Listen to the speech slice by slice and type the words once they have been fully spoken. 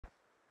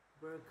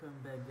Welcome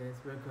back, guys.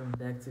 Welcome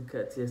back to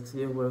Katia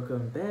Studio.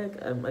 Welcome back.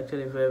 I'm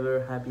actually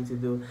very happy to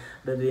do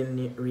the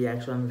new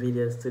reaction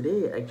videos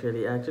today. I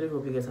actually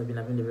hope you guys have been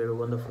having a very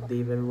wonderful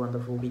day, very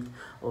wonderful week,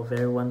 or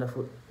very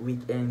wonderful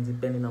weekend,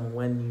 depending on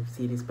when you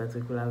see this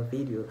particular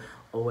video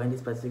or when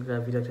this particular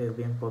video actually is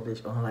being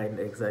published online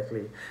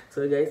exactly.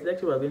 So guys,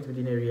 actually we're going to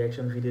be doing a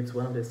reaction video to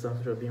one of the songs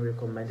which were being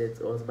recommended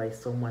to us by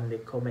someone in the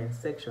comment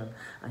section,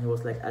 and he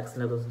was like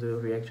asking us to do a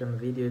reaction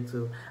video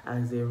to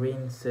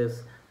Azerin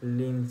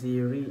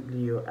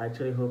seslendiriyor. I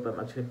actually hope I'm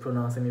actually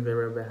pronouncing it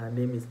very well, but her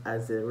name is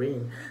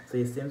Azerin, so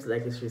it seems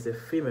like she's a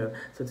female.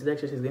 So today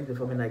actually she's going to be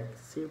performing like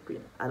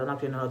Cyprian. I don't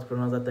actually know how to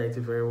pronounce that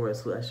title very well,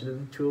 so I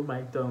shouldn't chew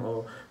my tongue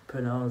or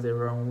pronounce the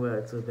wrong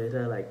word. So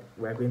better, like,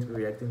 we're going to be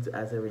reacting to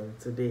Azerin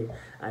today,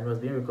 and it was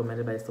being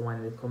recommended by someone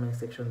in the comment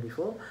section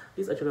before.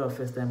 This is actually our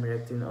first time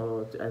reacting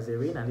to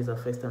Azerin, and this is our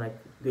first time like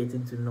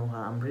getting to know her.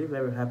 I'm really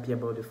very happy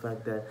about the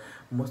fact that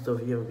most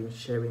of you have been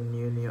sharing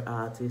new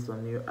artists or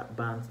new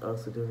bands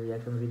also do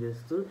reaction videos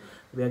too.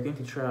 We are going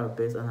to try our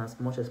best and as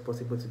much as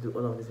possible to do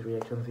all of these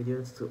reaction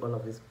videos to all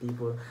of these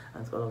people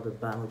and to all of the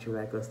band which you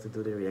like us to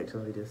do the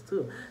reaction videos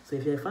too. So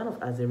if you're a fan of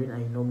Azerin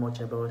and you know much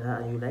about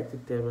her and you like to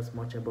tell us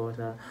much about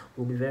her,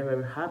 we'll be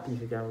very happy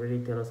if you can really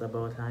tell us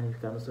about her, and if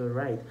you can also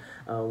write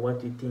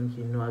what you think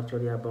you know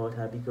actually about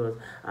her, because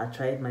I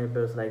tried my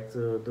best like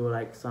to do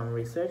like some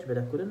research, but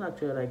I couldn't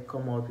actually like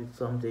come out with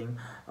something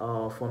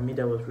for me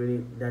that was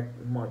really that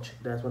much.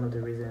 That's one of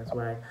the reasons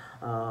why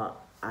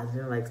I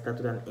didn't like start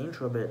with an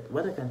intro. But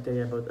what I can tell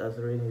you about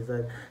Azerin is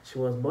that she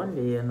was born in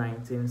the year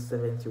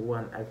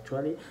 1971.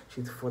 Actually,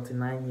 she's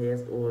 49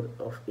 years old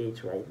of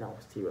age right now.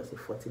 Seriously,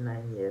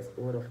 49 years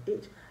old of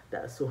age.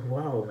 That's so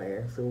wow,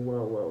 man. So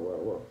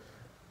wow.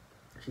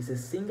 She's a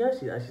singer.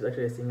 She's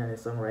actually a singer and a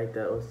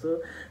songwriter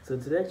also. So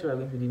today actually we're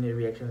going to be doing a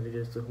reaction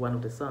videos to one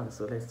of the songs.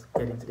 So let's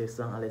get into the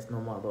song and let's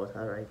know more about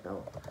her right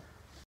now.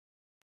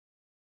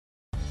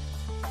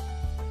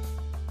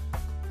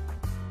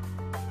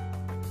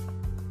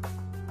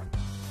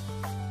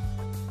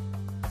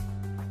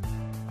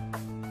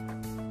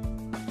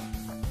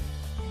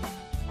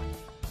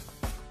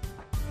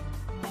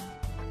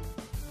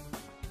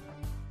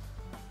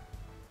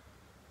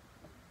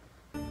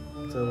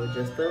 So we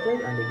just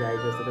started and the guy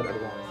just started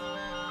at once.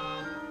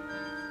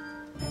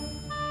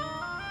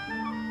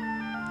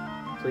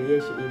 So here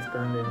she is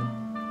standing.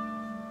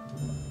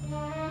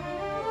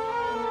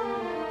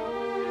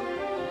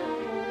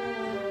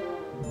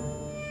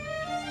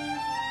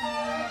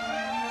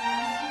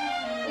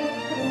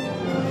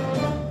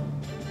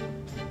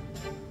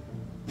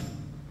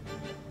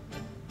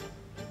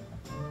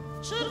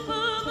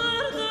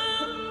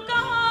 Çırpınırdım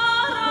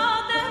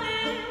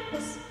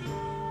Karadeniz,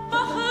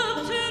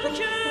 bakıp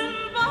Türk'ün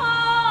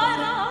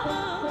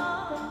bayrağına.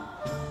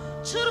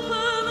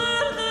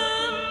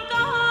 Çırpınırdım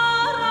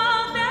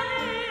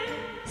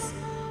Karadeniz,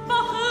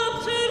 bakıp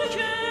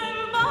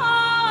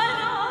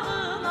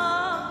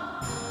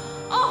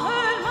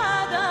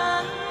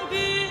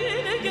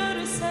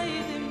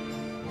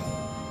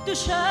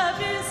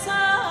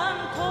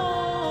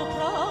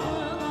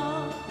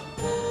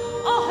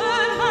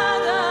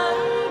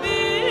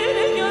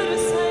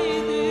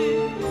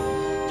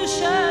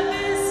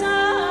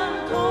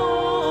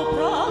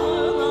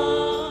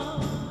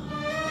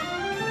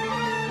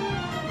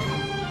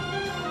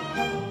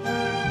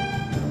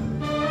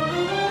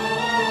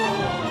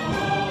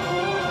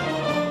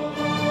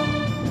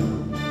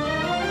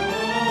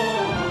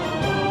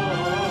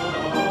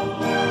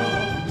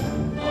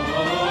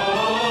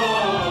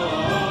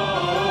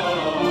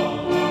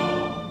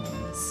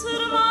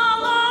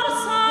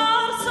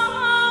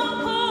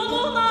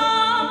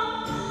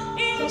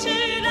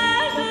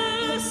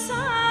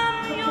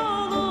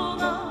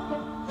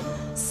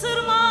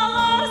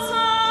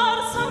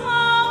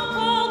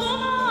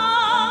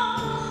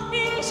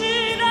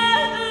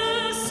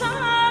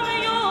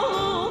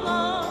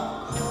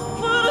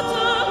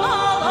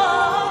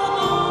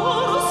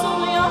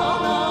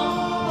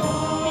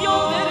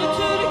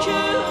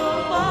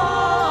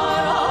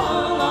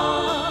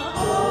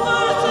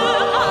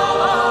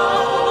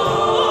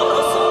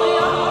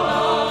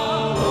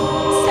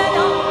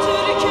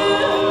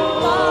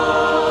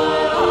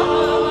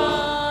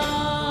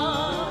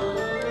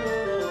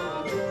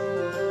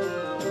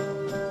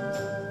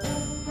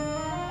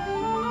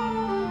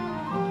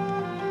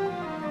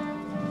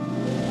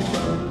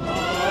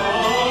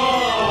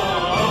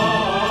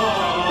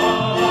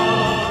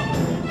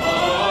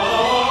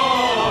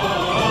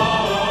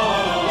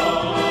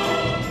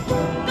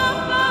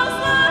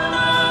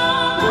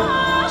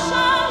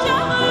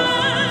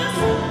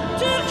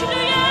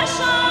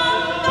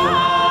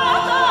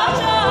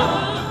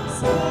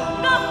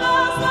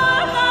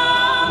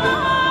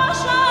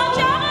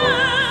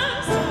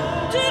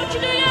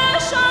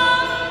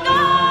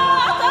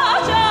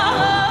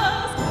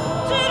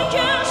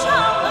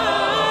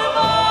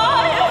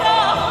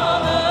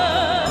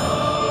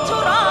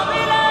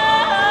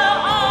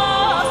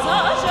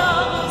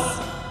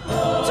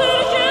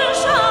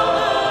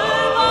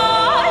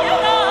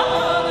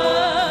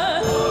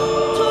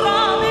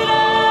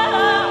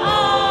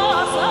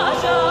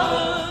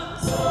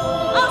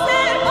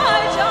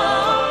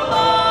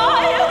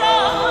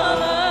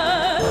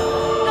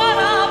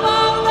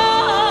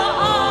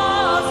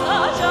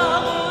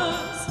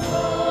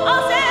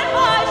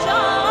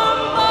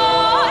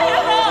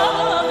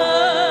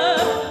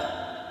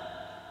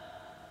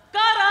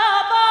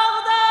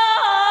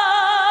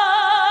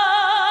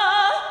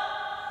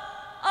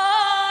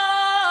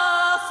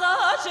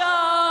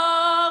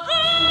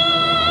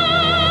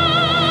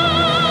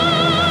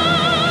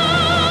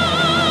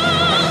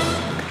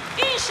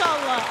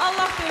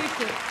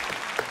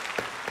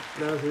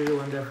was really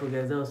wonderful,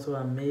 guys. That was so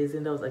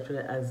amazing. That was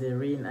actually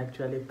Azerin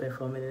actually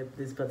performing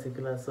this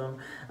particular song,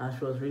 and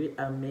she was really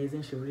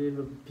amazing. She really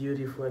looked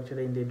beautiful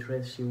actually in the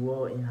dress she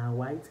wore in her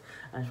white,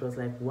 and she was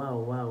like, wow,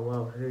 wow,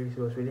 wow. Really, she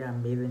was really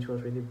amazing. She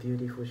was really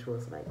beautiful. She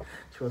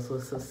was so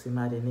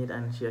smart in it,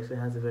 and she actually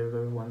has a very,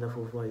 very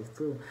wonderful voice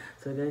too.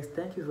 So guys,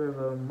 thank you very,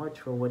 very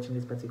much for watching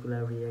this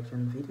particular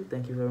reaction video.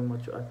 Thank you very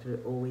much for actually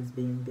always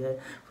being there,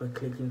 for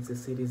clicking to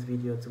see this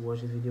video, to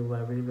watch this video.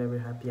 We're really very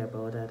happy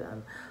about that,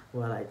 and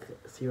we're like,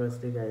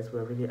 seriously guys,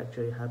 we're really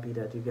actually happy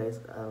that you guys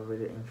are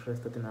really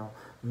interested in our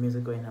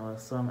music or in our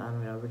song, and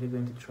we are really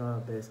going to try our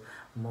best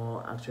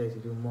more actually to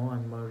do more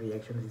and more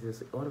reaction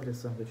videos, all of the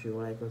songs that you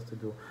would like us to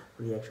do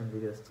reaction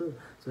videos too.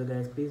 So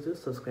guys, please do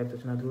subscribe to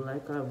the channel, do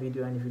like our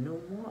video, and if you know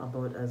more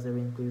about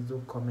Azerin, please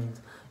do comment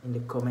in the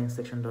comment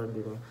section down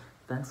below.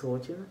 Thanks for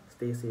watching.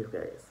 Stay safe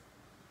guys.